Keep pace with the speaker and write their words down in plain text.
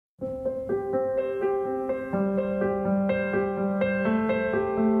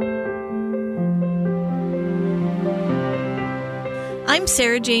I'm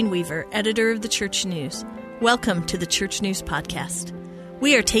Sarah Jane Weaver, editor of the Church News. Welcome to the Church News Podcast.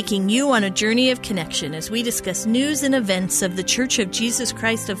 We are taking you on a journey of connection as we discuss news and events of the Church of Jesus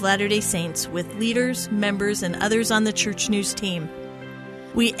Christ of Latter-day Saints with leaders, members, and others on the Church News team.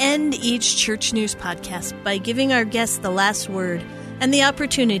 We end each Church News Podcast by giving our guests the last word and the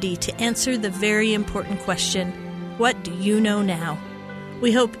opportunity to answer the very important question, what do you know now?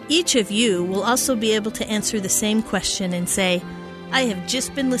 We hope each of you will also be able to answer the same question and say, I have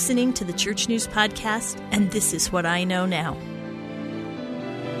just been listening to the Church News Podcast, and this is what I know now.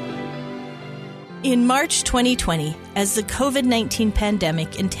 In March 2020, as the COVID-19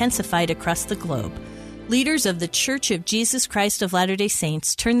 pandemic intensified across the globe, leaders of the Church of Jesus Christ of Latter-day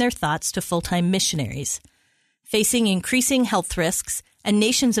Saints turned their thoughts to full-time missionaries. Facing increasing health risks and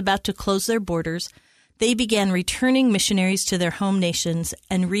nations about to close their borders, they began returning missionaries to their home nations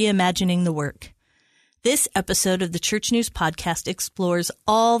and reimagining the work. This episode of the Church News Podcast explores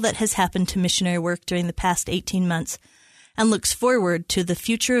all that has happened to missionary work during the past 18 months and looks forward to the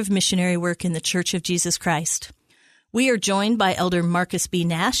future of missionary work in the Church of Jesus Christ. We are joined by Elder Marcus B.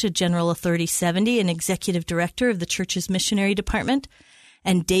 Nash, a General Authority 70 and Executive Director of the Church's Missionary Department,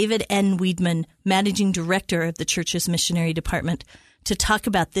 and David N. Weidman, Managing Director of the Church's Missionary Department, to talk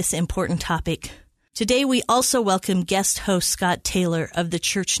about this important topic. Today we also welcome guest host Scott Taylor of the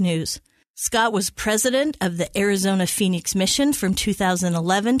Church News. Scott was president of the Arizona Phoenix Mission from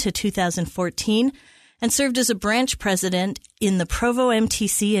 2011 to 2014 and served as a branch president in the Provo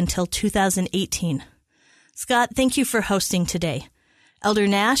MTC until 2018. Scott, thank you for hosting today. Elder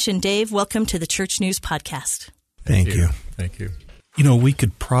Nash and Dave, welcome to the Church News Podcast. Thank you. Thank you. You know, we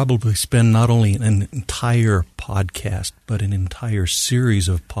could probably spend not only an entire podcast, but an entire series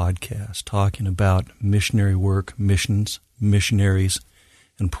of podcasts talking about missionary work, missions, missionaries,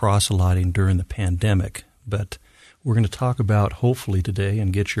 and proselyting during the pandemic. But we're going to talk about, hopefully today,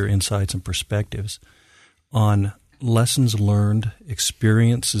 and get your insights and perspectives on lessons learned,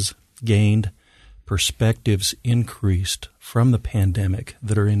 experiences gained, perspectives increased from the pandemic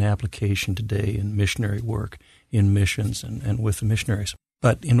that are in application today in missionary work, in missions, and with the missionaries.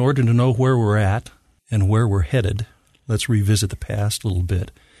 But in order to know where we're at and where we're headed, let's revisit the past a little bit.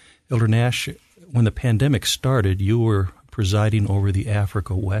 Elder Nash, when the pandemic started, you were presiding over the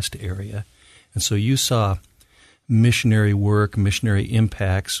Africa West area, and so you saw missionary work, missionary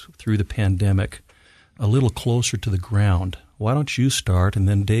impacts through the pandemic a little closer to the ground. Why don't you start, and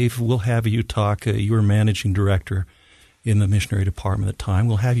then Dave, we'll have you talk. You were managing director in the missionary department at the time.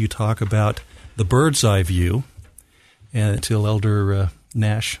 We'll have you talk about the bird's eye view until Elder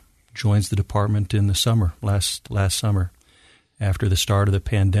Nash joins the department in the summer, last summer, after the start of the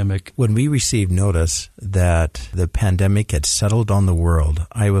pandemic. When we received notice that the pandemic had settled on the world,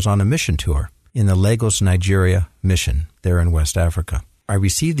 I was on a mission tour in the Lagos, Nigeria mission there in West Africa. I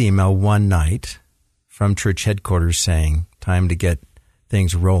received the email one night from church headquarters saying, time to get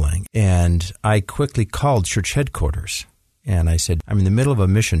things rolling. And I quickly called church headquarters and I said, I'm in the middle of a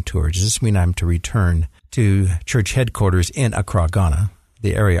mission tour. Does this mean I'm to return to church headquarters in Accra, Ghana,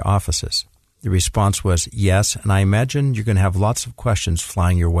 the area offices? The response was yes, and I imagine you're going to have lots of questions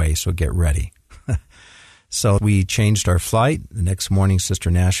flying your way, so get ready. So we changed our flight. The next morning,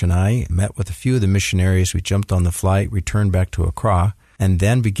 Sister Nash and I met with a few of the missionaries. We jumped on the flight, returned back to Accra, and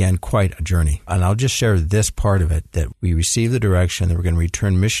then began quite a journey. And I'll just share this part of it, that we received the direction that we're going to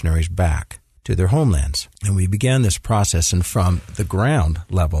return missionaries back to their homelands. And we began this process, and from the ground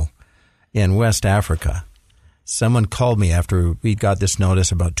level in West Africa, someone called me after we got this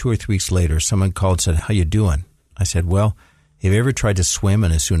notice about 2 or 3 weeks later. Someone called and said, how you doing? I said, well, have you ever tried to swim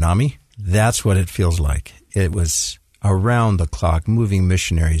in a tsunami? That's what it feels like. It was around the clock, moving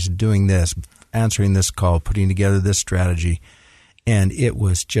missionaries, doing this, answering this call, putting together this strategy. And it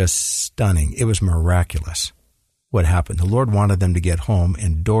was just stunning. It was miraculous what happened. The Lord wanted them to get home,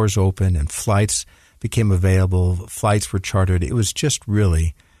 and doors opened and flights became available. Flights were chartered. It was just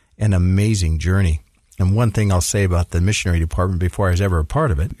really an amazing journey. And one thing I'll say about the missionary department before I was ever a part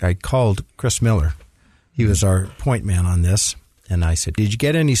of it, I called Chris Miller. He was our point man on this. And I said, did you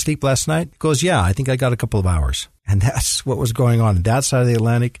get any sleep last night? He goes, yeah, I think I got a couple of hours. And that's what was going on that side of the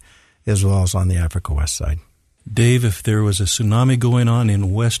Atlantic as well as on the Africa West side. Dave, if there was a tsunami going on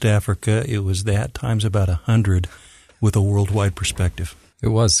in West Africa, it was that times about 100 with a worldwide perspective. It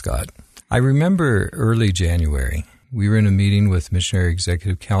was, Scott. I remember early January, we were in a meeting with Missionary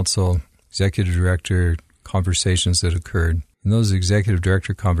Executive Council, Executive Director, conversations that occurred. In those Executive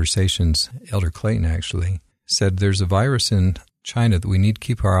Director conversations, Elder Clayton actually said there's a virus in China that we need to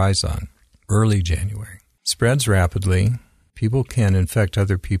keep our eyes on. Early January. Spreads rapidly. People can infect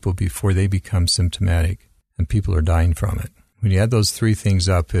other people before they become symptomatic, and people are dying from it. When you add those three things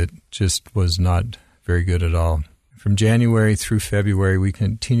up, it just was not very good at all. From January through February, we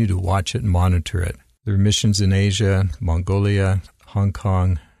continued to watch it and monitor it. There were missions in Asia, Mongolia, Hong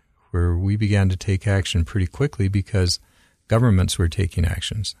Kong, where we began to take action pretty quickly because governments were taking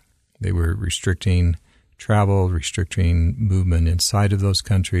actions. They were restricting travel, restricting movement inside of those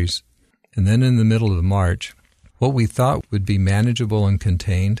countries. And then in the middle of March, what we thought would be manageable and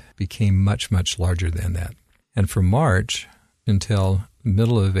contained became much, much larger than that. And from March until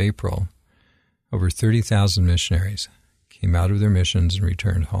middle of April, over 30,000 missionaries came out of their missions and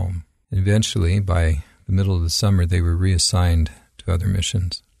returned home. And eventually, by the middle of the summer, they were reassigned to other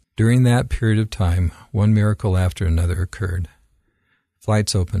missions. During that period of time, one miracle after another occurred.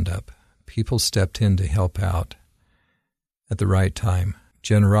 Flights opened up. People stepped in to help out at the right time.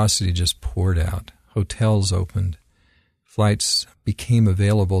 Generosity just poured out. Hotels opened. Flights became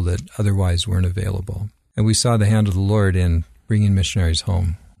available that otherwise weren't available. And we saw the hand of the Lord in bringing missionaries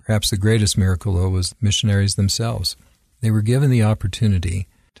home. Perhaps the greatest miracle, though, was missionaries themselves. They were given the opportunity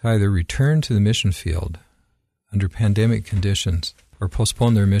to either return to the mission field under pandemic conditions or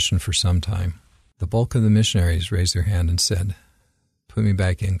postpone their mission for some time. The bulk of the missionaries raised their hand and said, "Put me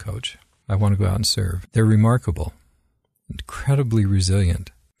back in, Coach. I want to go out and serve." They're remarkable, incredibly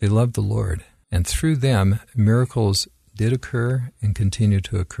resilient. They loved the Lord. And through them, miracles did occur and continue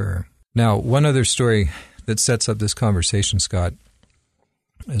to occur. Now, one other story that sets up this conversation, Scott,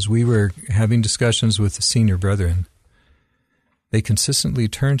 as we were having discussions with the senior brethren, they consistently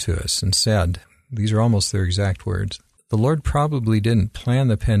turned to us and said, these are almost their exact words, "The Lord probably didn't plan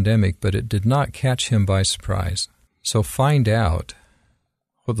the pandemic, but it did not catch him by surprise. So find out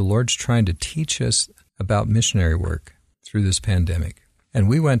what the Lord's trying to teach us about missionary work through this pandemic." And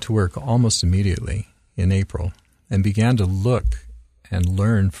we went to work almost immediately in April and began to look and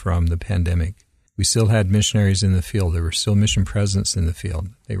learn from the pandemic. We still had missionaries in the field. There were still mission presidents in the field.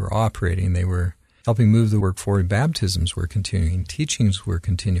 They were operating. They were helping move the work forward. Baptisms were continuing. Teachings were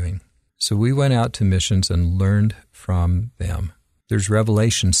continuing. So we went out to missions and learned from them. There's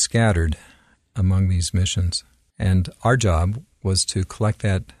revelation scattered among these missions. And our job was to collect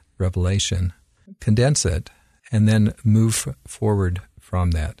that revelation, condense it, and then move forward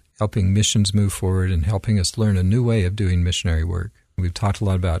from that, helping missions move forward and helping us learn a new way of doing missionary work. We've talked a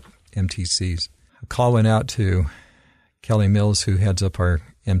lot about MTCs. A call went out to Kelly Mills, who heads up our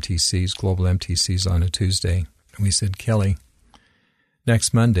MTCs, global MTCs, on a Tuesday. And we said, "Kelly,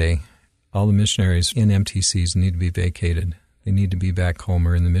 next Monday, all the missionaries in MTCs need to be vacated. They need to be back home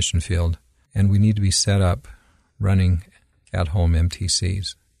or in the mission field. And we need to be set up running at-home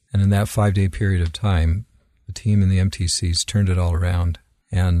MTCs." And in that 5-day period of time, the team in the MTCs turned it all around.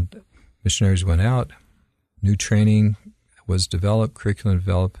 And missionaries went out, new training was developed, curriculum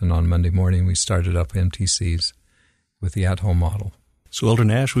developed, and on Monday morning we started up MTCs with the at-home model. So, Elder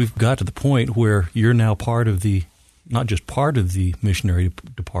Nash, we've got to the point where you're now part of the, not just part of the missionary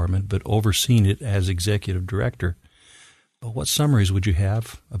department, but overseeing it as executive director. What summaries would you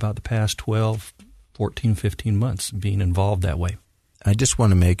have about the past 12, 14, 15 months being involved that way? I just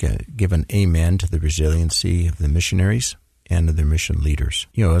want to give an amen to the resiliency of the missionaries and of their mission leaders.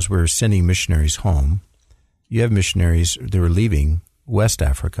 You know, as we're sending missionaries home, you have missionaries that were leaving West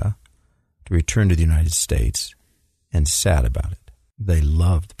Africa to return to the United States and sad about it. They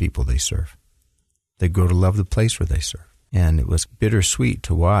love the people they serve. They grow to love the place where they serve. And it was bittersweet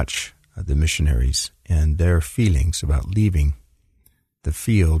to watch the missionaries and their feelings about leaving the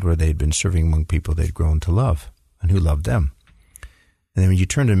field where they'd been serving among people they'd grown to love and who loved them. And then when you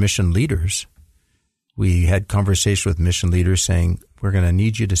turn to mission leaders, we had conversations with mission leaders saying, "We're going to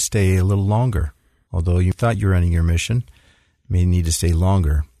need you to stay a little longer. Although you thought you were running your mission, you may need to stay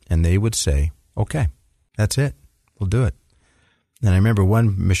longer." And they would say, "Okay, that's it. We'll do it." And I remember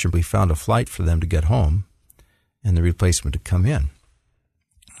one mission, we found a flight for them to get home and the replacement to come in.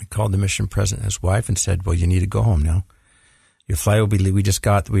 I called the mission president and his wife and said, "Well, you need to go home now. Your flight will be,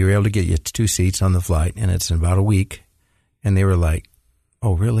 we were able to get you 2 seats on the flight, and it's in about a week." And they were like,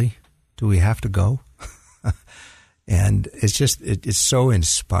 "Oh, really? Do we have to go?" And it's just, it's so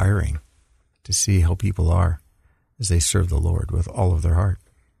inspiring to see how people are as they serve the Lord with all of their heart.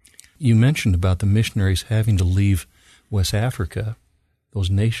 You mentioned about the missionaries having to leave West Africa,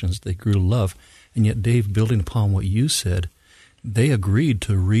 those nations they grew to love, and yet, Dave, building upon what you said, they agreed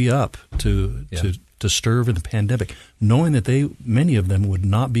to re-up to serve in the pandemic, knowing that many of them would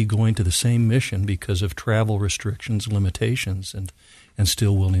not be going to the same mission because of travel restrictions, limitations, and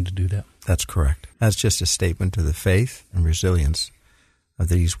still willing to do that. That's correct. That's just a statement to the faith and resilience of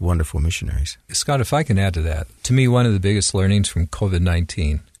these wonderful missionaries. Scott, if I can add to that, to me, one of the biggest learnings from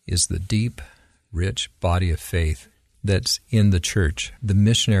COVID-19 is the deep, rich body of faith that's in the church. The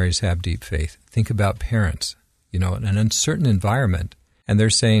missionaries have deep faith. Think about parents, in an uncertain environment, and they're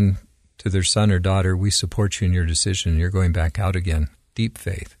saying to their son or daughter, we support you in your decision. You're going back out again. Deep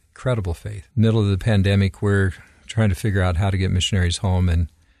faith, incredible faith. Middle of the pandemic, we're trying to figure out how to get missionaries home, and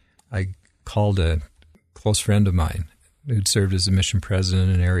I called a close friend of mine who'd served as a mission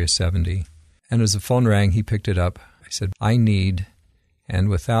president in Area 70. And as the phone rang, he picked it up. I said, I need, and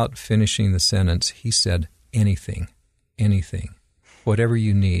without finishing the sentence, he said, anything, whatever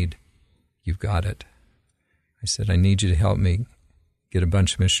you need, you've got it. I said, I need you to help me get a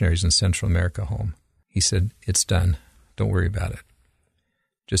bunch of missionaries in Central America home. He said, it's done. Don't worry about it.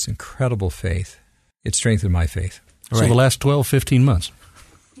 Just incredible faith. It strengthened my faith. So the last 12, 15 months.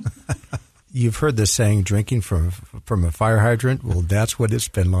 You've heard this saying, drinking from a fire hydrant. Well, that's what it's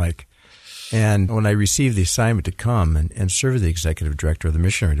been like. And when I received the assignment to come and serve as the executive director of the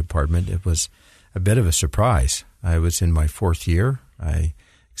missionary department, it was a bit of a surprise. I was in my 4th year. I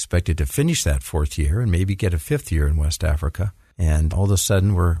expected to finish that 4th year and maybe get a 5th year in West Africa. And all of a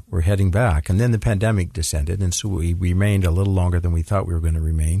sudden, we're heading back. And then the pandemic descended, and so we remained a little longer than we thought we were going to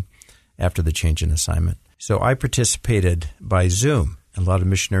remain after the change in assignment. So I participated by Zoom in a lot of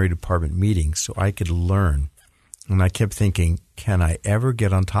missionary department meetings so I could learn. And I kept thinking, can I ever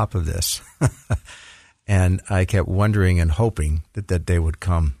get on top of this? And I kept wondering and hoping that that day would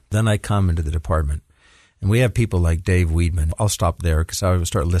come. Then I come into the department, and we have people like Dave Weedman. I'll stop there because I would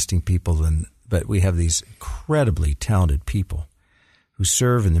start listing people, but we have these incredibly talented people who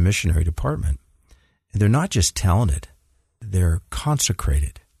serve in the missionary department. And they're not just talented, they're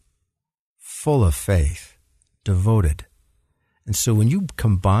consecrated, full of faith, devoted. And so when you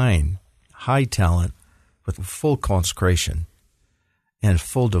combine high talent with full consecration and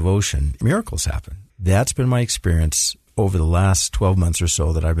full devotion, miracles happen. That's been my experience over the last 12 months or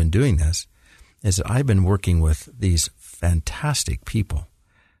so that I've been doing this, is that I've been working with these fantastic people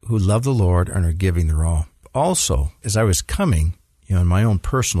who love the Lord and are giving their all. Also, as I was coming, in my own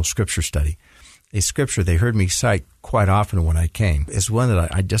personal scripture study, a scripture they heard me cite quite often when I came is one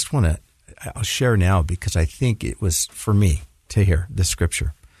that I just I'll share now because I think it was for me to hear this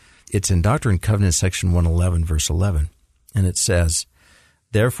scripture. It's in Doctrine and Covenants, section 111, verse 11, and it says,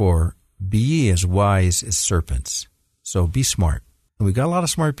 therefore, be ye as wise as serpents. So be smart. And we've got a lot of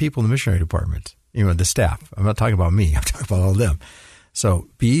smart people in the missionary department, the staff. I'm not talking about me. I'm talking about all of them. So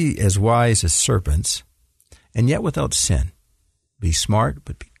be as wise as serpents, and yet without sin. Be smart,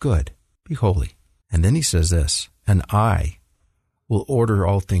 but be good. Be holy. And then he says this, and I will order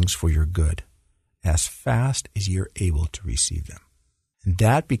all things for your good, as fast as you're able to receive them. And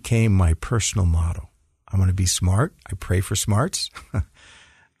that became my personal motto. I want to be smart. I pray for smarts.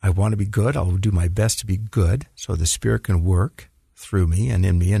 I want to be good. I'll do my best to be good so the Spirit can work through me and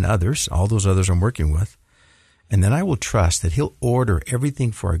in me and others, all those others I'm working with. And then I will trust that He'll order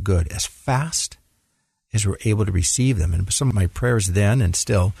everything for our good as fast as we're able to receive them. And some of my prayers then and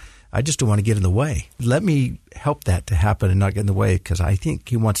still, I just don't want to get in the way. Let me help that to happen and not get in the way, because I think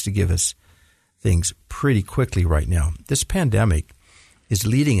He wants to give us things pretty quickly right now. This pandemic is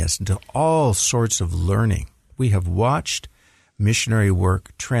leading us into all sorts of learning. We have watched missionary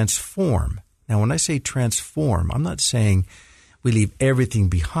work transform. Now, when I say transform, I'm not saying we leave everything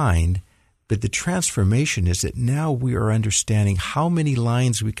behind, but the transformation is that now we are understanding how many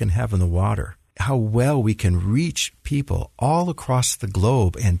lines we can have in the water, how well we can reach people all across the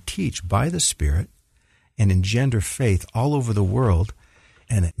globe and teach by the Spirit and engender faith all over the world,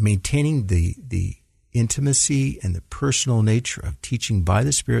 and maintaining the intimacy and the personal nature of teaching by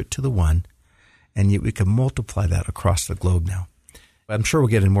the Spirit to the one, and yet we can multiply that across the globe now. I'm sure we'll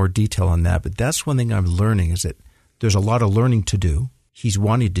get in more detail on that, but that's one thing I'm learning, is that there's a lot of learning to do. He's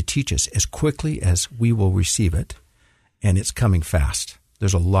wanting to teach us as quickly as we will receive it, and it's coming fast.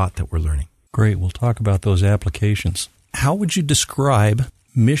 There's a lot that we're learning. Great. We'll talk about those applications. How would you describe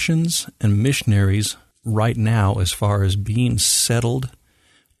missions and missionaries right now as far as being settled,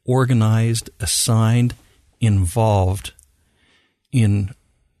 organized, assigned, involved in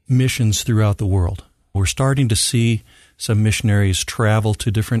missions throughout the world? We're starting to see some missionaries travel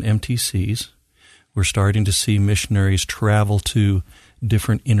to different MTCs. We're starting to see missionaries travel to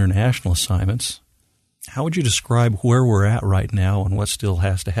different international assignments. How would you describe where we're at right now and what still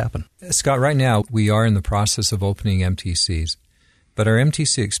has to happen? Scott, right now we are in the process of opening MTCs, but our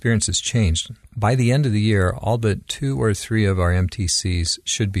MTC experience has changed. By the end of the year, all but 2 or 3 of our MTCs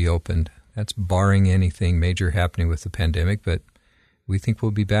should be opened. That's barring anything major happening with the pandemic, but we think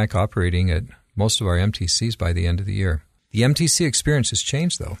we'll be back operating at most of our MTCs by the end of the year. The MTC experience has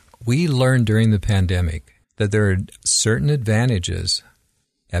changed, though. We learned during the pandemic that there are certain advantages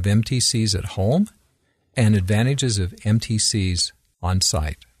of MTCs at home and advantages of MTCs on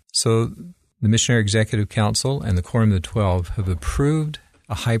site. So the Missionary Executive Council and the Quorum of the 12 have approved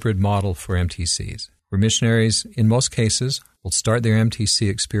a hybrid model for MTCs, where missionaries, in most cases, will start their MTC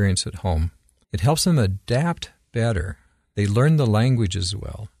experience at home. It helps them adapt better. They learn the language as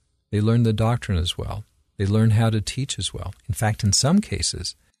well. They learn the doctrine as well. They learn how to teach as well. In fact, in some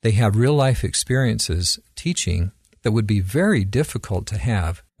cases, they have real-life experiences teaching that would be very difficult to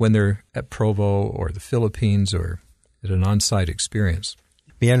have when they're at Provo or the Philippines or at an on-site experience.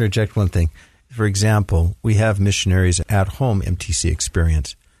 May I interject one thing? For example, we have missionaries at home MTC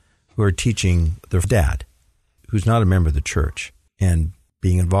experience who are teaching their dad, who's not a member of the church, and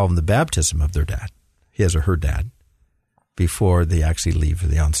being involved in the baptism of their dad, his or her dad, before they actually leave for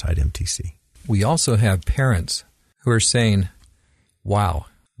the on-site MTC. We also have parents who are saying, wow,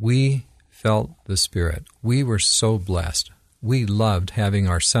 we felt the Spirit. We were so blessed. We loved having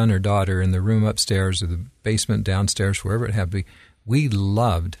our son or daughter in the room upstairs or the basement downstairs, wherever it had to be. We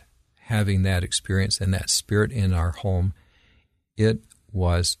loved having that experience and that Spirit in our home. It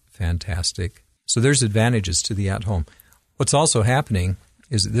was fantastic. So there's advantages to the at-home. What's also happening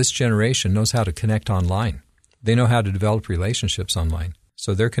is that this generation knows how to connect online. They know how to develop relationships online.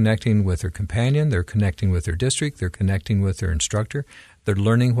 So they're connecting with their companion, they're connecting with their district, they're connecting with their instructor. They're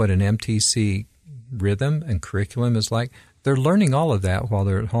learning what an MTC rhythm and curriculum is like. They're learning all of that while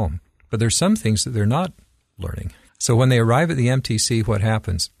they're at home. But there's some things that they're not learning. So when they arrive at the MTC, what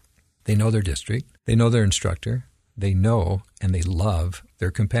happens? They know their district, they know their instructor, they know and they love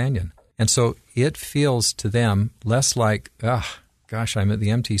their companion. And so it feels to them less like, gosh, I'm at the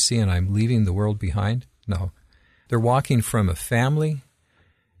MTC and I'm leaving the world behind. No. They're walking from a family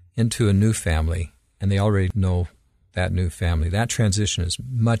into a new family, and they already know that new family. That transition is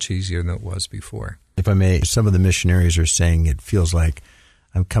much easier than it was before. If I may, some of the missionaries are saying it feels like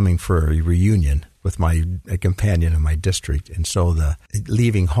I'm coming for a reunion with my companion in my district, and so the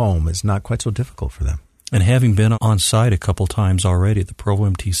leaving home is not quite so difficult for them. And having been on site a couple times already at the Provo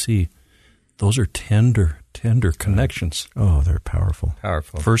MTC, those are tender connections. Oh, they're powerful.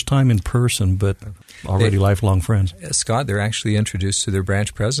 Powerful. First time in person, but already lifelong friends. Scott, they're actually introduced to their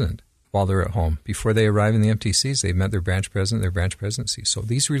branch president while they're at home. Before they arrive in the MTCs, they've met their branch president, their branch presidency. So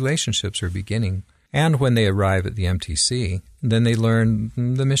these relationships are beginning. And when they arrive at the MTC, then they learn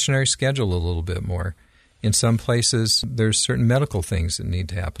the missionary schedule a little bit more. In some places, there's certain medical things that need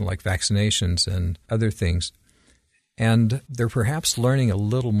to happen, like vaccinations and other things. And they're perhaps learning a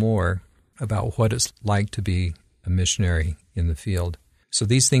little more about what it's like to be a missionary in the field. So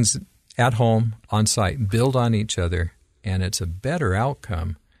these things at home, on site, build on each other, and it's a better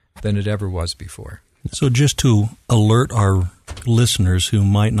outcome than it ever was before. So just to alert our listeners who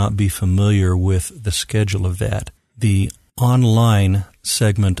might not be familiar with the schedule of that, the online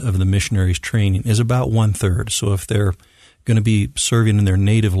segment of the missionaries training is about 1/3. So if they're going to be serving in their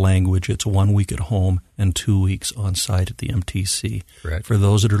native language, it's 1 week at home and 2 weeks on site at the MTC. Correct. For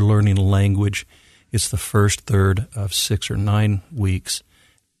those that are learning a language, it's the first third of 6 or 9 weeks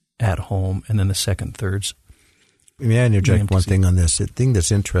at home, and then the second thirds. May I interject one thing on this? The thing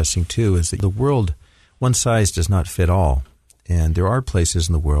that's interesting, too, is that the world, one size does not fit all. And there are places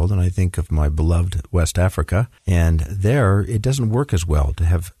in the world, and I think of my beloved West Africa, and there it doesn't work as well to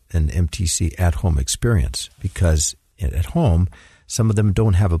have an MTC at-home experience because at home, some of them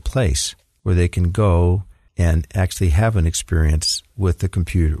don't have a place where they can go and actually have an experience with the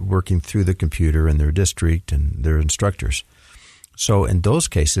computer, working through the computer in their district and their instructors. So in those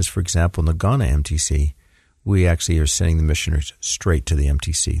cases, for example, in the Ghana MTC, we actually are sending the missionaries straight to the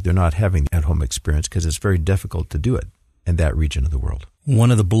MTC. They're not having the at-home experience because it's very difficult to do it in that region of the world.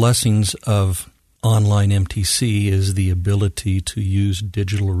 One of the blessings of online MTC is the ability to use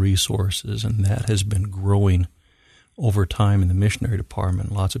digital resources, and that has been growing over time in the missionary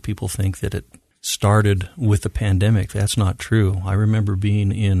department. Lots of people think that it started with the pandemic. That's not true. I remember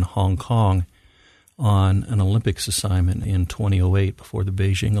being in Hong Kong on an Olympics assignment in 2008 before the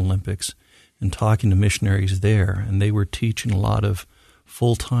Beijing Olympics and talking to missionaries there, and they were teaching a lot of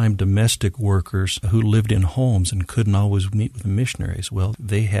full-time domestic workers who lived in homes and couldn't always meet with the missionaries. Well,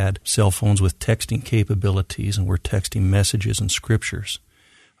 they had cell phones with texting capabilities and were texting messages and scriptures.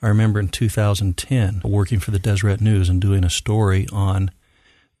 I remember in 2010 working for the Deseret News and doing a story on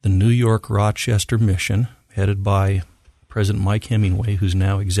the New York Rochester mission headed by President Mike Hemingway, who's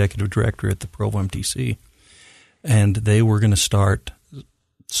now executive director at the Provo MTC. And they were going to start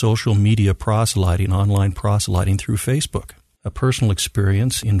social media proselyting, online proselyting through Facebook. A personal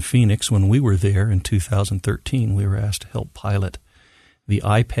experience in Phoenix when we were there in 2013, we were asked to help pilot the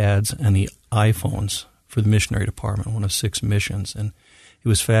iPads and the iPhones for the missionary department, one of 6 missions. And it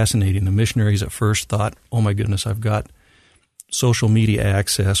was fascinating. The missionaries at first thought, oh my goodness, I've got social media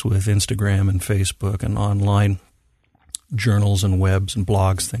access with Instagram and Facebook and online journals and webs and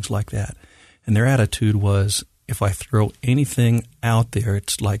blogs, things like that. And their attitude was, if I throw anything out there,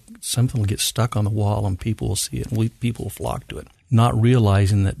 it's like something will get stuck on the wall and people will see it and people will flock to it. Not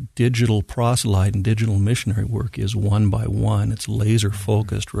realizing that digital proselyte and digital missionary work is one by one. It's laser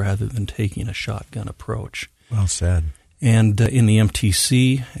focused rather than taking a shotgun approach. Well said. And in the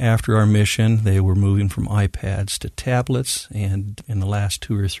MTC, after our mission, they were moving from iPads to tablets. And in the last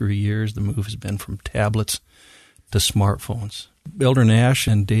 2 or 3 years, the move has been from tablets to smartphones. Elder Nash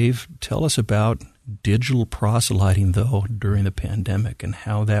and Dave, tell us about digital proselyting, though, during the pandemic and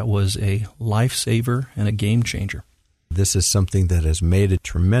how that was a lifesaver and a game changer. This is something that has made a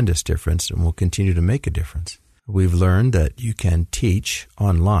tremendous difference and will continue to make a difference. We've learned that you can teach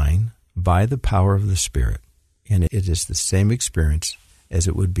online by the power of the Spirit, and it is the same experience as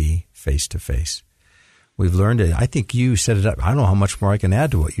it would be face-to-face. We've learned it. I think you set it up. I don't know how much more I can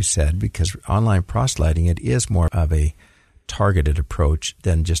add to what you said, because online proselyting, it is more of a targeted approach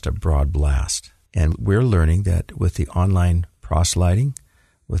than just a broad blast. And we're learning that with the online proselyting,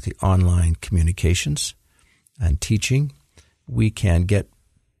 with the online communications and teaching, we can get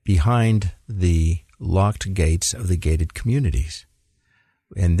behind the locked gates of the gated communities.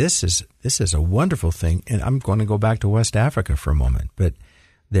 And this is a wonderful thing. And I'm going to go back to West Africa for a moment. But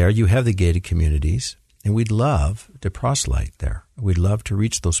there you have the gated communities, and we'd love to proselyte there. We'd love to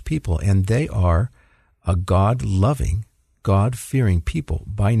reach those people. And they are a God-loving, God-fearing people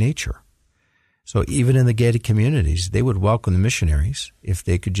by nature. So even in the gated communities, they would welcome the missionaries if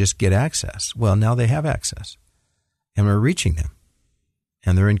they could just get access. Well, now they have access, and we're reaching them.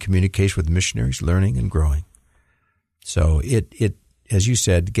 And they're in communication with missionaries, learning and growing. So it as you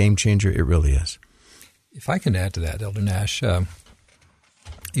said, game changer, it really is. If I can add to that, Elder Nash,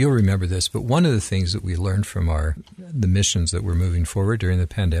 you'll remember this, but one of the things that we learned from the missions that were moving forward during the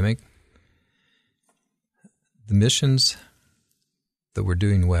pandemic, the missions that were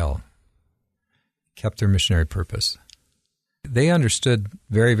doing well kept their missionary purpose. They understood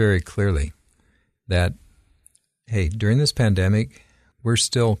very, very clearly that, hey, during this pandemic, we're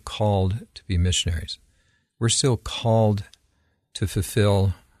still called to be missionaries. We're still called to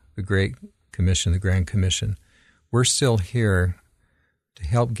fulfill the Great Commission, the Grand Commission. We're still here to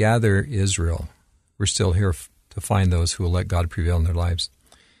help gather Israel. We're still here to find those who will let God prevail in their lives.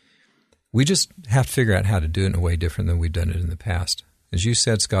 We just have to figure out how to do it in a way different than we've done it in the past. As you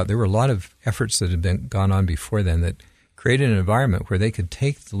said, Scott, there were a lot of efforts that had gone on before then that created an environment where they could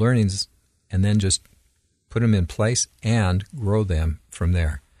take the learnings and then just put them in place and grow them from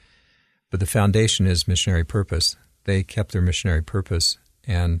there. But the foundation is missionary purpose. They kept their missionary purpose,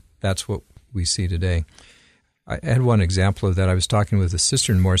 and that's what we see today. I had one example of that. I was talking with a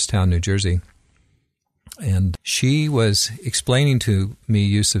sister in Morristown, New Jersey, and she was explaining to me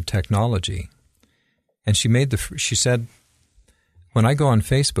use of technology. And she said, when I go on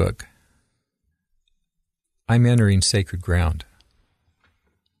Facebook, I'm entering sacred ground.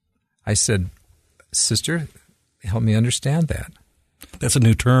 I said, sister, help me understand that. That's a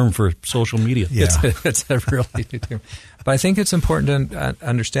new term for social media. Yeah. It's a really new term. But I think it's important to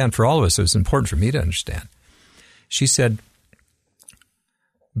understand for all of us. It was important for me to understand. She said,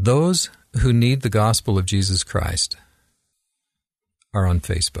 those who need the gospel of Jesus Christ are on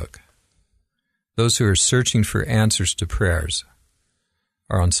Facebook. Those who are searching for answers to prayers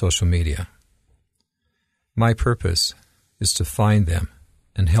are on social media. My purpose is to find them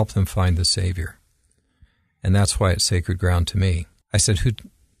and help them find the Savior. And that's why it's sacred ground to me. I said,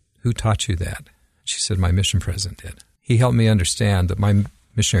 who taught you that? She said, my mission president did. He helped me understand that my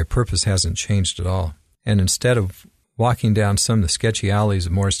missionary purpose hasn't changed at all. And instead of walking down some of the sketchy alleys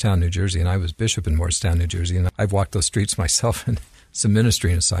of Morristown, New Jersey, and I was bishop in Morristown, New Jersey, and I've walked those streets myself in some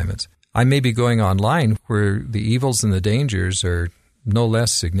ministering assignments, I may be going online where the evils and the dangers are no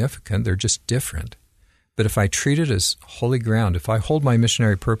less significant. They're just different. But if I treat it as holy ground, if I hold my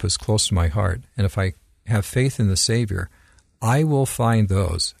missionary purpose close to my heart, and if I have faith in the Savior, I will find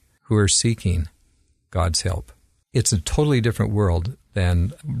those who are seeking God's help. It's a totally different world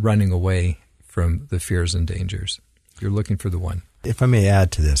than running away from the fears and dangers. You're looking for the one. If I may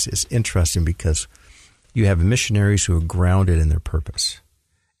add to this, it's interesting because you have missionaries who are grounded in their purpose.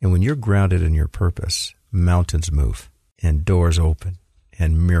 And when you're grounded in your purpose, mountains move and doors open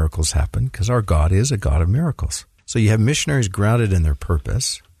and miracles happen because our God is a God of miracles. So you have missionaries grounded in their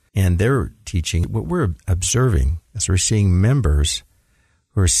purpose, and they're teaching. What we're observing is we're seeing members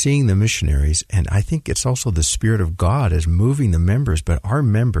who are seeing the missionaries, and I think it's also the Spirit of God is moving the members, but our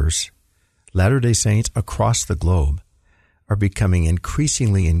members, Latter-day Saints across the globe, are becoming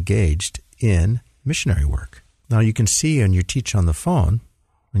increasingly engaged in missionary work. Now, you can see and you teach on the phone,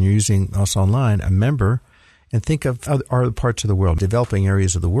 when you're using us online, a member, and think of other parts of the world, developing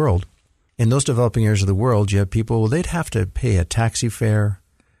areas of the world. In those developing areas of the world, you have people, well, they'd have to pay a taxi fare,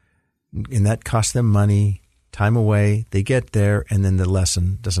 and that costs them money, time away. They get there, and then the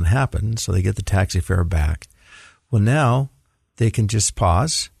lesson doesn't happen, so they get the taxi fare back. Well, now they can just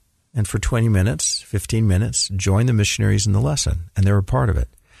pause, and for 20 minutes, 15 minutes, join the missionaries in the lesson, and they're a part of it.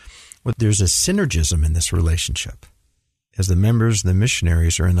 Well, there's a synergism in this relationship. As the members and the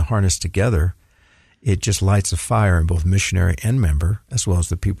missionaries are in the harness together, it just lights a fire in both missionary and member, as well as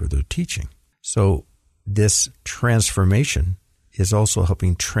the people they're teaching. So this transformation is also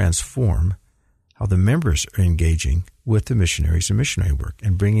helping transform how the members are engaging with the missionaries and missionary work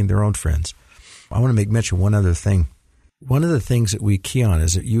and bringing their own friends. I want to make mention one other thing. One of the things that we key on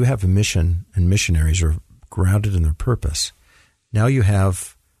is that you have a mission and missionaries are grounded in their purpose. Now you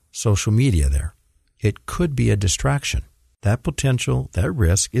have social media there. It could be a distraction. That potential, that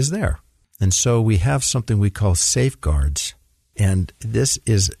risk is there. And so we have something we call safeguards. And this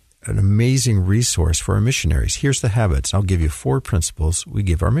is an amazing resource for our missionaries. Here's the habits. I'll give you 4 principles we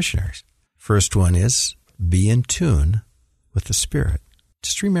give our missionaries. First one is be in tune with the Spirit.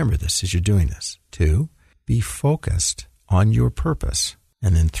 Just remember this as you're doing this. 2, be focused on your purpose.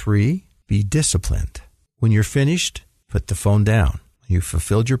 And then 3, be disciplined. When you're finished, put the phone down. When you've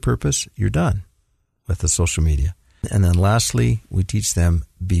fulfilled your purpose, you're done with the social media. And then lastly, we teach them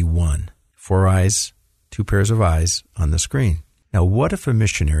be one. 4 eyes, 2 pairs of eyes on the screen. Now, what if a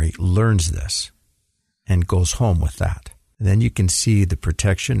missionary learns this and goes home with that? And then you can see the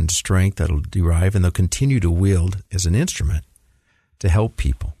protection and strength that will derive, and they'll continue to wield as an instrument to help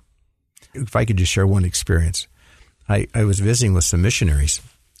people. If I could just share one experience. I was visiting with some missionaries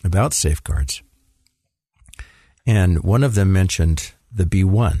about safeguards, and one of them mentioned the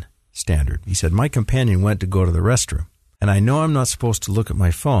B1 standard. He said, my companion went to go to the restroom, and I know I'm not supposed to look at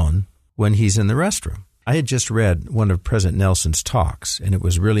my phone when he's in the restroom. I had just read one of President Nelson's talks, and it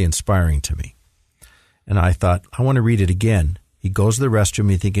was really inspiring to me. And I thought, I want to read it again. He goes to the restroom,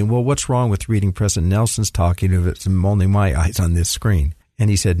 and thinking, well, what's wrong with reading President Nelson's talk if it's only my eyes on this screen? And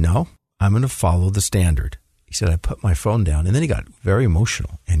he said, no, I'm going to follow the standard. He said, I put my phone down. And then he got very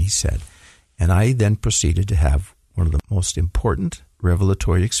emotional, and he said, and I then proceeded to have one of the most important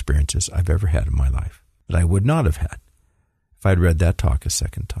revelatory experiences I've ever had in my life that I would not have had if I'd read that talk a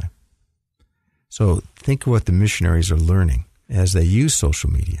second time. So think of what the missionaries are learning as they use social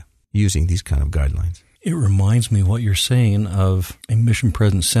media, using these kind of guidelines. It reminds me what you're saying of a Mission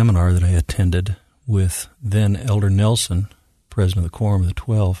President seminar that I attended with then Elder Nelson, President of the Quorum of the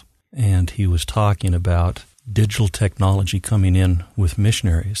 12, and he was talking about digital technology coming in with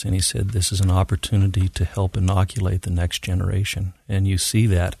missionaries, and he said this is an opportunity to help inoculate the next generation. And you see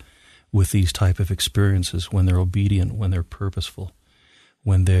that with these type of experiences when they're obedient, when they're purposeful,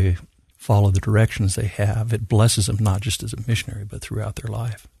 when they follow the directions they have. It blesses them not just as a missionary, but throughout their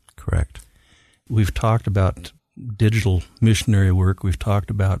life. Correct. We've talked about digital missionary work. We've talked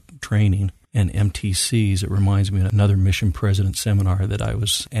about training and MTCs. It reminds me of another Mission President seminar that I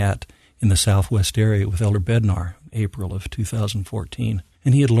was at in the Southwest area with Elder Bednar, April of 2014.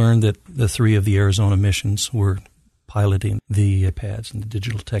 And he had learned that the 3 of the Arizona missions were piloting the iPads and the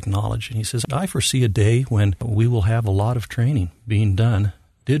digital technology. And he says, I foresee a day when we will have a lot of training being done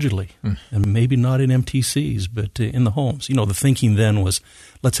digitally, and maybe not in MTCs, but in the homes. You know, the thinking then was,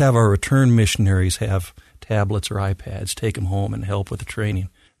 let's have our return missionaries have tablets or iPads, take them home and help with the training.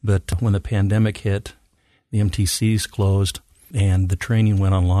 But when the pandemic hit, the MTCs closed, and the training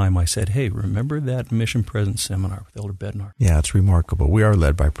went online, I said, hey, remember that Mission President seminar with Elder Bednar? Yeah, it's remarkable. We are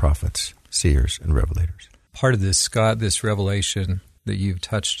led by prophets, seers, and revelators. Part of this, Scott, this revelation that you've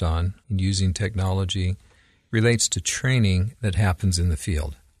touched on in using technology relates to training that happens in the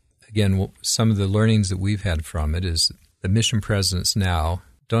field. Again, some of the learnings that we've had from it is the mission presidents now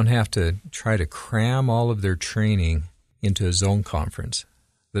don't have to try to cram all of their training into a zone conference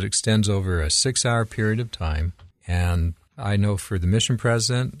that extends over a 6-hour period of time. And I know for the mission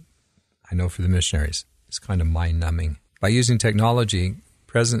president, I know for the missionaries, it's kind of mind-numbing. By using technology,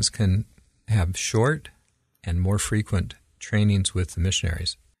 presidents can have short and more frequent trainings with the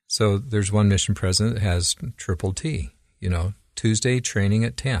missionaries. So there's one mission president that has triple T, Tuesday training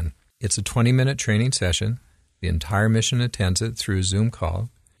at 10. It's a 20-minute training session. The entire mission attends it through a Zoom call.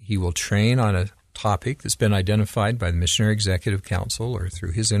 He will train on a topic that's been identified by the Missionary Executive Council or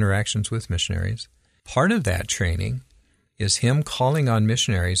through his interactions with missionaries. Part of that training is him calling on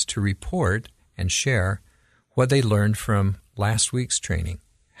missionaries to report and share what they learned from last week's training.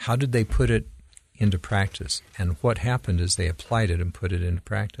 How did they put it into practice. And what happened is they applied it and put it into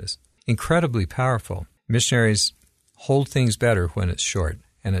practice. Incredibly powerful. Missionaries hold things better when it's short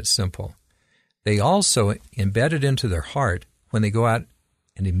and it's simple. They also embed it into their heart when they go out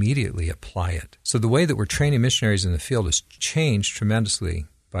and immediately apply it. So the way that we're training missionaries in the field has changed tremendously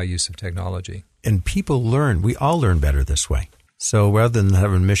by use of technology. And people learn. We all learn better this way. So rather than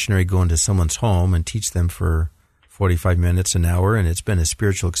having a missionary go into someone's home and teach them for 45 minutes, an hour, and it's been a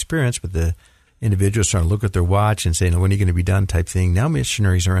spiritual experience, but the individuals trying to look at their watch and say, "No, when are you going to be done?" type thing. Now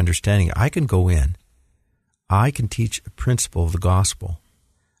missionaries are understanding, I can go in. I can teach a principle of the gospel.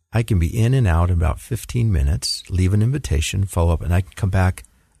 I can be in and out in about 15 minutes, leave an invitation, follow up, and I can come back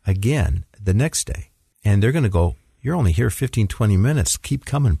again the next day. And they're going to go, "You're only here 15, 20 minutes. Keep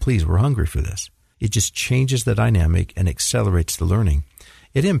coming, please. We're hungry for this." It just changes the dynamic and accelerates the learning.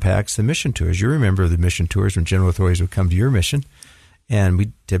 It impacts the mission tours. You remember the mission tours when general authorities would come to your mission, and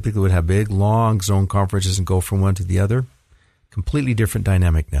we typically would have big, long zone conferences and go from one to the other. Completely different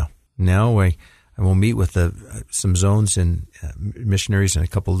dynamic now. Now I will meet with some zones and missionaries in a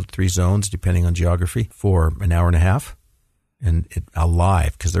couple of 3 zones, depending on geography, for an hour and a half, and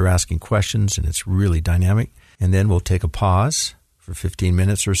live, because they're asking questions, and it's really dynamic. And then we'll take a pause for 15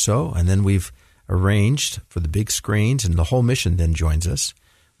 minutes or so, and then we've arranged for the big screens, and the whole mission then joins us.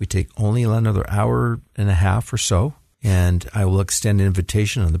 We take only another hour and a half or so, and I will extend an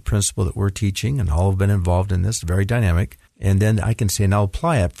invitation on the principle that we're teaching, and all have been involved in this, very dynamic. And then I can say, and I'll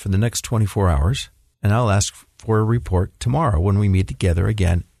apply it for the next 24 hours, and I'll ask for a report tomorrow when we meet together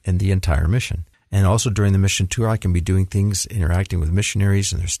again in the entire mission. And also during the mission tour, I can be doing things, interacting with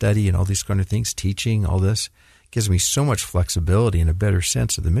missionaries and their study and all these kind of things, teaching, all this. It gives me so much flexibility and a better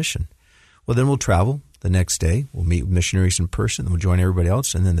sense of the mission. Well, then we'll travel the next day. We'll meet with missionaries in person, and we'll join everybody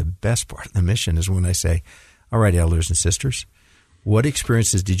else. And then the best part of the mission is when I say, "All right, elders and sisters, what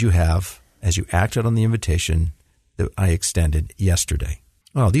experiences did you have as you acted on the invitation that I extended yesterday?"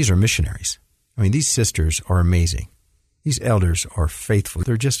 Well, these are missionaries. I mean, these sisters are amazing. These elders are faithful.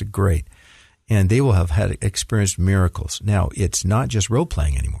 They're just great. And they will have had experienced miracles. Now, it's not just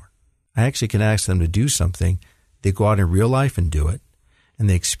role-playing anymore. I actually can ask them to do something. They go out in real life and do it, and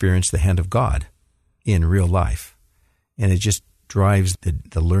they experience the hand of God in real life. And it just drives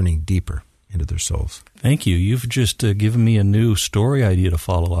the learning deeper into their souls. Thank you. You've just given me a new story idea to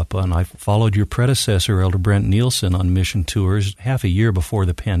follow up on. I followed your predecessor, Elder Brent Nielsen, on mission tours half a year before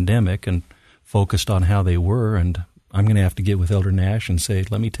the pandemic and focused on how they were. And I'm going to have to get with Elder Nash and say,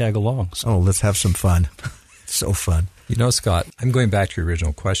 let me tag along. So. Oh, let's have some fun. It's so fun. You know, Scott, I'm going back to your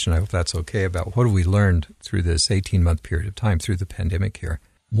original question. I hope that's okay, about what have we learned through this 18-month period of time, through the pandemic here.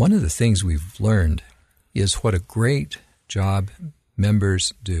 One of the things we've learned is what a great job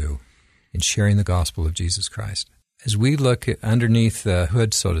members do in sharing the gospel of Jesus Christ. As we look underneath the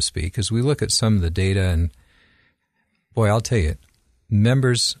hood, so to speak, as we look at some of the data, and boy, I'll tell you,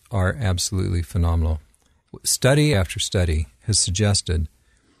 members are absolutely phenomenal. Study after study has suggested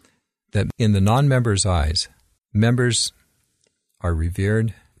that in the non-members' eyes, members are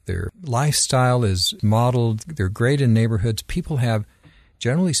revered, their lifestyle is modeled, they're great in neighborhoods. People have,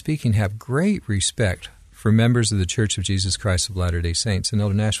 generally speaking, have great respect for members of the Church of Jesus Christ of Latter-day Saints. And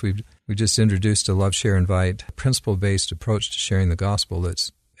Elder Nash, we just introduced a Love, Share, Invite, principle-based approach to sharing the gospel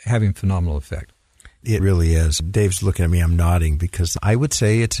that's having phenomenal effect. It really is. Dave's looking at me, I'm nodding, because I would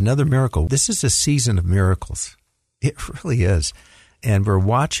say it's another miracle. This is a season of miracles. It really is. And we're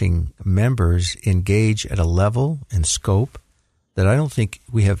watching members engage at a level and scope that I don't think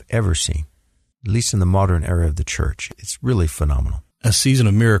we have ever seen, at least in the modern era of the church. It's really phenomenal. A season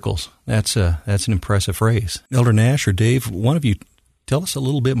of miracles. That's an impressive phrase. Elder Nash or Dave, one of you, tell us a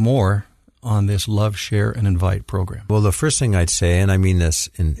little bit more on this Love, Share, and Invite program. Well, the first thing I'd say, and I mean this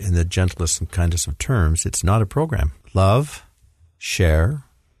in the gentlest and kindest of terms, it's not a program. Love, share,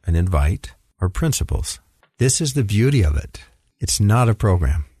 and invite are principles. This is the beauty of it. It's not a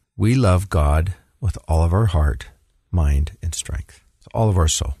program. We love God with all of our heart, mind, and strength, all of our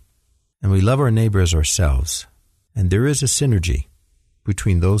soul. And we love our neighbor as ourselves. And there is a synergy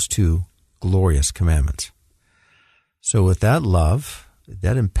between those two glorious commandments. So with that love,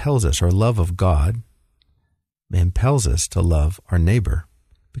 that impels us, our love of God impels us to love our neighbor,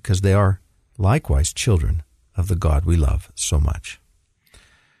 because they are likewise children of the God we love so much.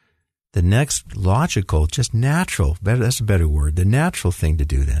 The next logical, just natural, that's a better word, the natural thing to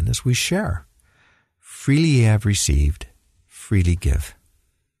do then is we share. Freely ye have received, freely give.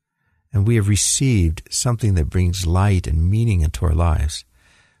 And we have received something that brings light and meaning into our lives.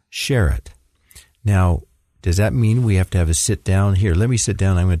 Share it. Now, does that mean we have to have a sit down? Here, let me sit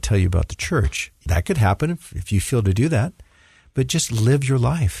down. I'm going to tell you about the church. That could happen if you feel to do that. But just live your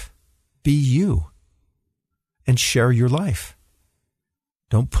life. Be you. and share your life.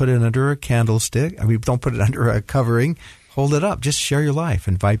 Don't put it under a candlestick. Don't put it under a covering. Hold it up. Just share your life.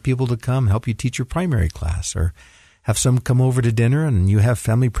 Invite people to come help you teach your primary class, or have some come over to dinner and you have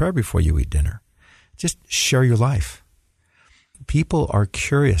family prayer before you eat dinner. Just share your life. People are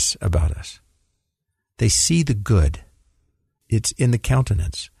curious about us. They see the good. It's in the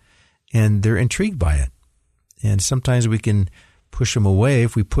countenance, and they're intrigued by it. And sometimes we can push them away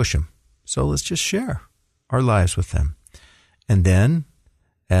if we push them. So let's just share our lives with them. And then,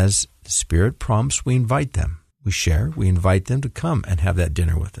 as the Spirit prompts, we invite them. We share, we invite them to come and have that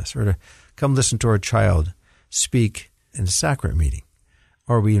dinner with us, or to come listen to our child speak in a sacrament meeting,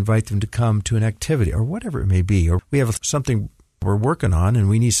 or we invite them to come to an activity, or whatever it may be, or we have something we're working on and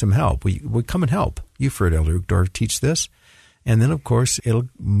we need some help. We come and help. You've heard Elder Uchtdorf teach this. And then, of course, it'll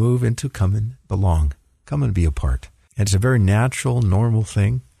move into come and belong, come and be a part. And it's a very natural, normal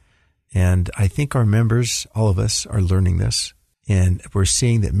thing. And I think our members, all of us, are learning this. And we're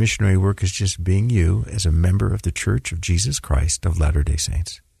seeing that missionary work is just being you as a member of the Church of Jesus Christ of Latter-day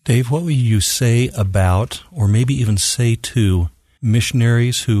Saints. Dave, what will you say about, or maybe even say to,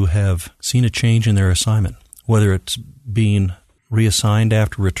 missionaries who have seen a change in their assignment, whether it's being reassigned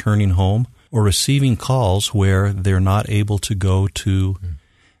after returning home or receiving calls where they're not able to go to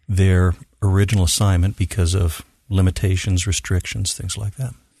their original assignment because of limitations, restrictions, things like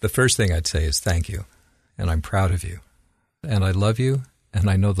that? The first thing I'd say is thank you, and I'm proud of you. And I love you, and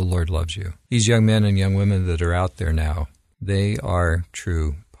I know the Lord loves you. These young men and young women that are out there now, they are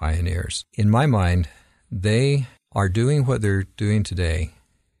true pioneers. In my mind, they are doing what they're doing today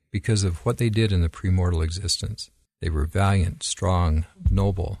because of what they did in the premortal existence. They were valiant, strong,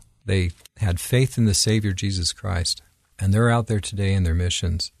 noble. They had faith in the Savior Jesus Christ, and they're out there today in their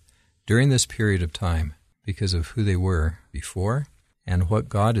missions during this period of time because of who they were before and what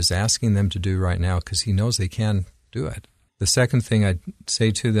God is asking them to do right now, because He knows they can do it. The second thing I'd say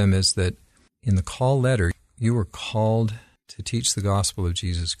to them is that in the call letter, you were called to teach the gospel of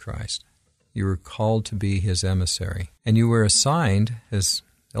Jesus Christ. You were called to be His emissary. And you were assigned, as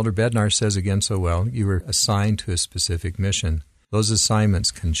Elder Bednar says again so well, you were assigned to a specific mission. Those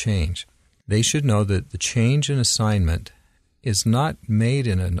assignments can change. They should know that the change in assignment is not made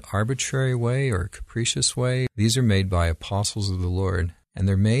in an arbitrary way or a capricious way. These are made by apostles of the Lord, and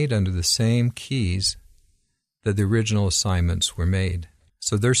they're made under the same keys that the original assignments were made.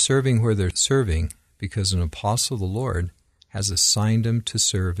 So they're serving where they're serving because an apostle of the Lord has assigned them to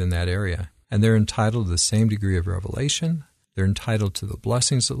serve in that area. And they're entitled to the same degree of revelation. They're entitled to the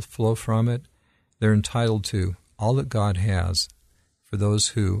blessings that flow from it. They're entitled to all that God has for those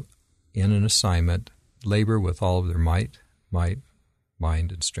who, in an assignment, labor with all of their might,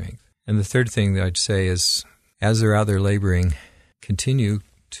 mind, and strength. And the third thing that I'd say is, as they're out there laboring, continue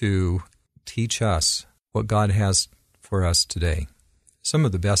to teach us what God has for us today. Some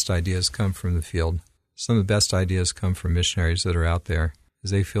of the best ideas come from the field. Some of the best ideas come from missionaries that are out there.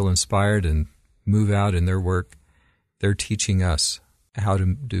 As they feel inspired and move out in their work, they're teaching us how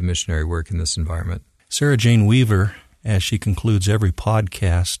to do missionary work in this environment. Sarah Jane Weaver, as she concludes every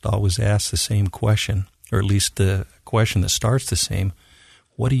podcast, always asks the same question, or at least the question that starts the same.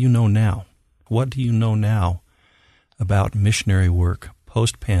 What do you know now? What do you know now about missionary work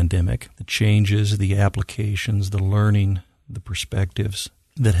post-pandemic, the changes, the applications, the learning, the perspectives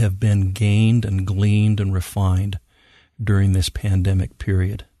that have been gained and gleaned and refined during this pandemic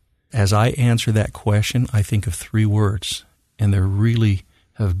period? As I answer that question, I think of three words, and they really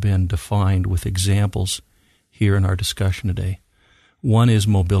have been defined with examples here in our discussion today. One is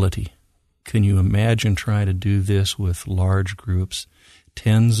mobility. Can you imagine trying to do this with large groups,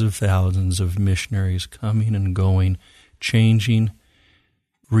 tens of thousands of missionaries coming and going, changing,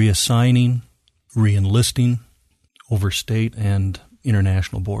 reassigning, re-enlisting over state and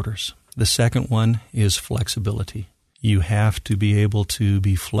international borders? The second one is flexibility. You have to be able to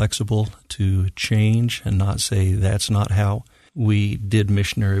be flexible to change and not say, that's not how we did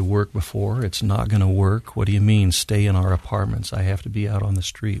missionary work before. It's not going to work. What do you mean, stay in our apartments? I have to be out on the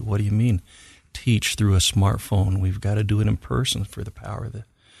street. What do you mean, teach through a smartphone? We've got to do it in person for the power of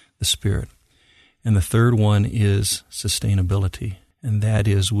the Spirit. And the third one is sustainability. And that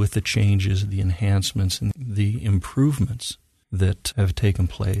is with the changes, the enhancements, and the improvements that have taken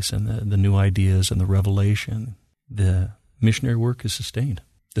place, and the new ideas and the revelation. The missionary work is sustained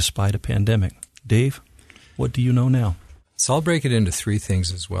despite a pandemic. Dave, what do you know now? So I'll break it into three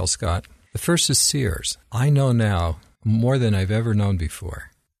things as well, Scott. The first is seers. I know now, more than I've ever known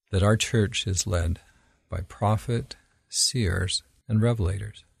before, that our church is led by prophet, seers, and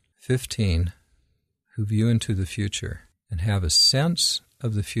revelators. 15 who view into the future and have a sense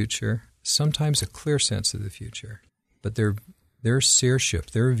of the future sometimes a clear sense of the future, but their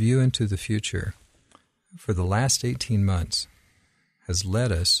seership, their view into the future for the last 18 months has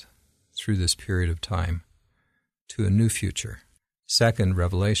led us through this period of time to a new future. Second,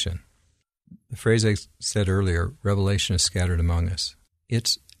 revelation. The phrase I said earlier, revelation is scattered among us.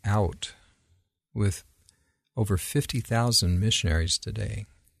 It's out with over 50,000 missionaries today.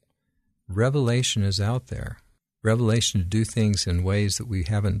 Revelation is out there. Revelation to do things in ways that we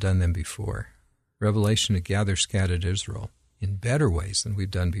haven't done them before. Revelation to gather scattered Israel in better ways than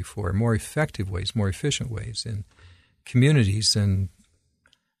we've done before, more effective ways, more efficient ways, in communities and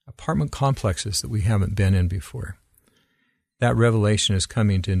apartment complexes that we haven't been in before. That revelation is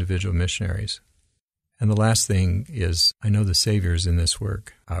coming to individual missionaries. And the last thing is, I know the Savior is in this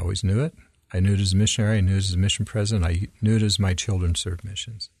work. I always knew it. I knew it as a missionary. I knew it as a mission president. I knew it as my children served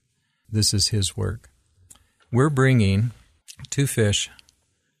missions. This is His work. We're bringing 2 fish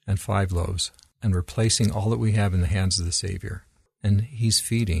and 5 loaves, and we're placing all that we have in the hands of the Savior. And He's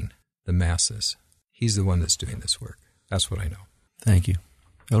feeding the masses. He's the one that's doing this work. That's what I know. Thank you.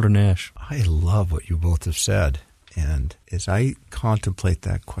 Elder Nash. I love what you both have said. And as I contemplate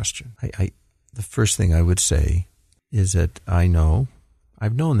that question, the first thing I would say is that I've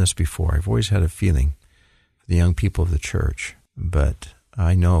known this before. I've always had a feeling for the young people of the church, but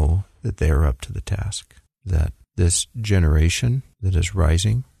I know that they are up to the task. That this generation that is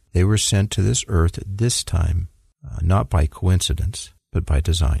rising, they were sent to this earth at this time, not by coincidence, but by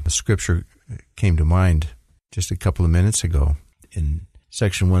design. The scripture came to mind just a couple of minutes ago in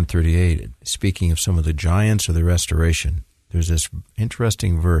section 138, speaking of some of the giants of the restoration. There's this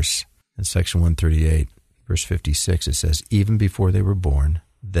interesting verse in section 138, verse 56. It says, even before they were born,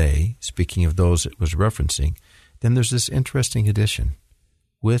 they, speaking of those it was referencing, then there's this interesting addition,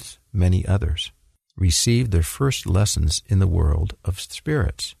 with many others, received their first lessons in the world of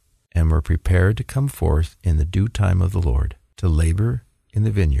spirits, and were prepared to come forth in the due time of the Lord, to labor in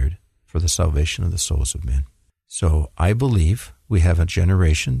the vineyard for the salvation of the souls of men. So I believe we have a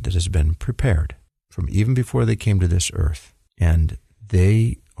generation that has been prepared from even before they came to this earth, and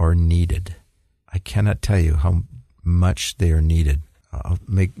they are needed. I cannot tell you how much they are needed. I'll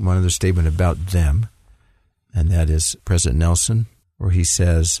make one other statement about them, and that is President Nelson, where he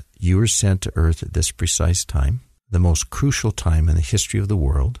says, you were sent to earth at this precise time, the most crucial time in the history of the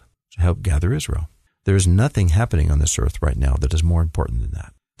world, to help gather Israel. There is nothing happening on this earth right now that is more important than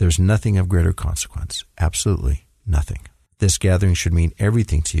that. There's nothing of greater consequence. Absolutely nothing. This gathering should mean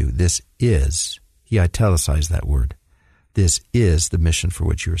everything to you. This is, he italicized that word, this is the mission for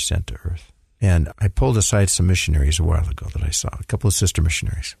which you were sent to earth. And I pulled aside some missionaries a while ago that I saw, a couple of sister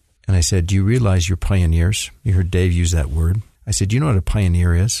missionaries. And I said, do you realize you're pioneers? You heard Dave use that word. I said, do you know what a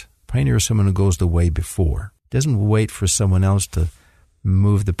pioneer is? A pioneer is someone who goes the way before. Doesn't wait for someone else to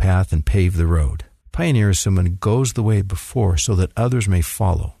move the path and pave the road. Pioneer is someone who goes the way before so that others may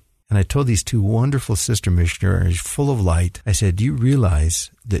follow. And I told these 2 wonderful sister missionaries full of light, I said, do you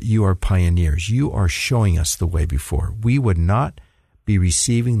realize that you are pioneers? You are showing us the way before. We would not be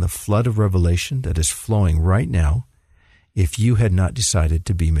receiving the flood of revelation that is flowing right now if you had not decided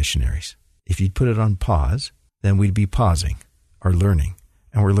to be missionaries. If you'd put it on pause, then we'd be pausing our learning.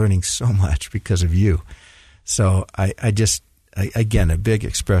 And we're learning so much because of you. So I again, a big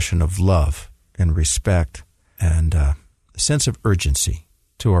expression of love and respect and a sense of urgency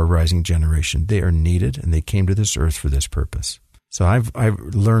to our rising generation. They are needed, and they came to this earth for this purpose. So I've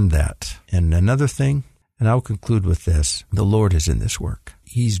learned that. And another thing, and I'll conclude with this, the Lord is in this work.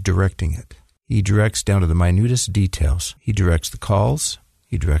 He's directing it. He directs down to the minutest details. He directs the calls.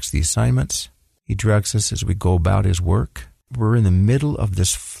 He directs the assignments. He directs us as we go about His work. We're in the middle of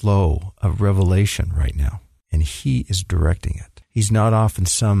this flow of revelation right now, and He is directing it. He's not off in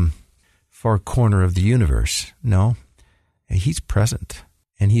some far corner of the universe. No, He's present,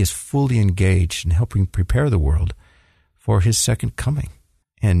 and He is fully engaged in helping prepare the world for His second coming.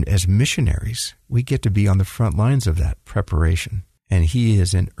 And as missionaries, we get to be on the front lines of that preparation, and He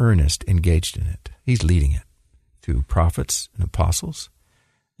is in earnest engaged in it. He's leading it through prophets and apostles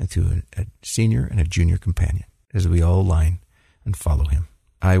and through a senior and a junior companion as we all align and follow Him.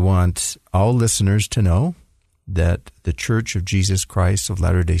 I want all listeners to know that the Church of Jesus Christ of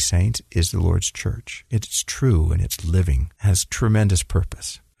Latter-day Saints is the Lord's church. It's true and it's living, has tremendous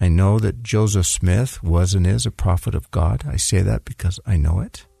purpose. I know that Joseph Smith was and is a prophet of God. I say that because I know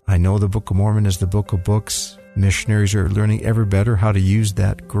it. I know the Book of Mormon is the book of books. Missionaries are learning ever better how to use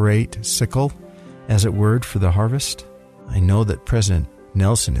that great sickle as a word for the harvest. I know that President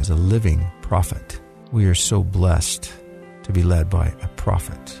Nelson is a living prophet. We are so blessed to be led by a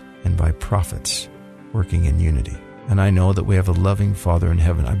prophet and by prophets working in unity. And I know that we have a loving Father in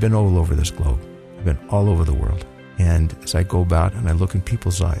heaven. I've been all over this globe. I've been all over the world. And as I go about and I look in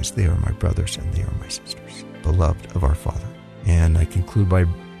people's eyes, they are my brothers and they are my sisters, beloved of our Father. And I conclude by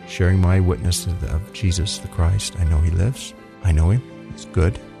sharing my witness of Jesus the Christ. I know He lives. I know Him. He's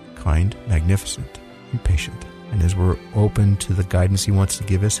good, kind, magnificent, and patient. And as we're open to the guidance He wants to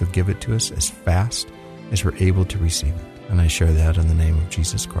give us, He'll give it to us as fast as we're able to receive it. And I share that in the name of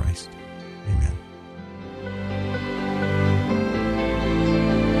Jesus Christ. Amen.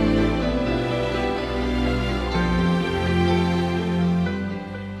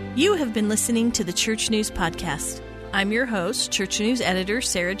 You have been listening to the Church News Podcast. I'm your host, Church News Editor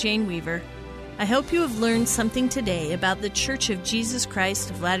Sarah Jane Weaver. I hope you have learned something today about the Church of Jesus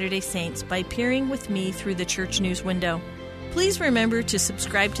Christ of Latter-day Saints by peering with me through the Church News window. Please remember to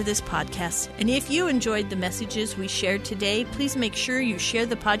subscribe to this podcast, and if you enjoyed the messages we shared today, please make sure you share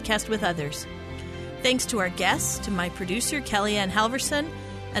the podcast with others. Thanks to our guests, to my producer, Kellyanne Halverson,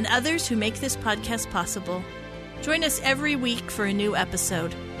 and others who make this podcast possible. Join us every week for a new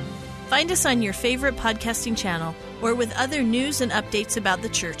episode. Find us on your favorite podcasting channel or with other news and updates about the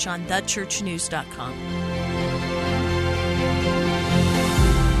church on thechurchnews.com.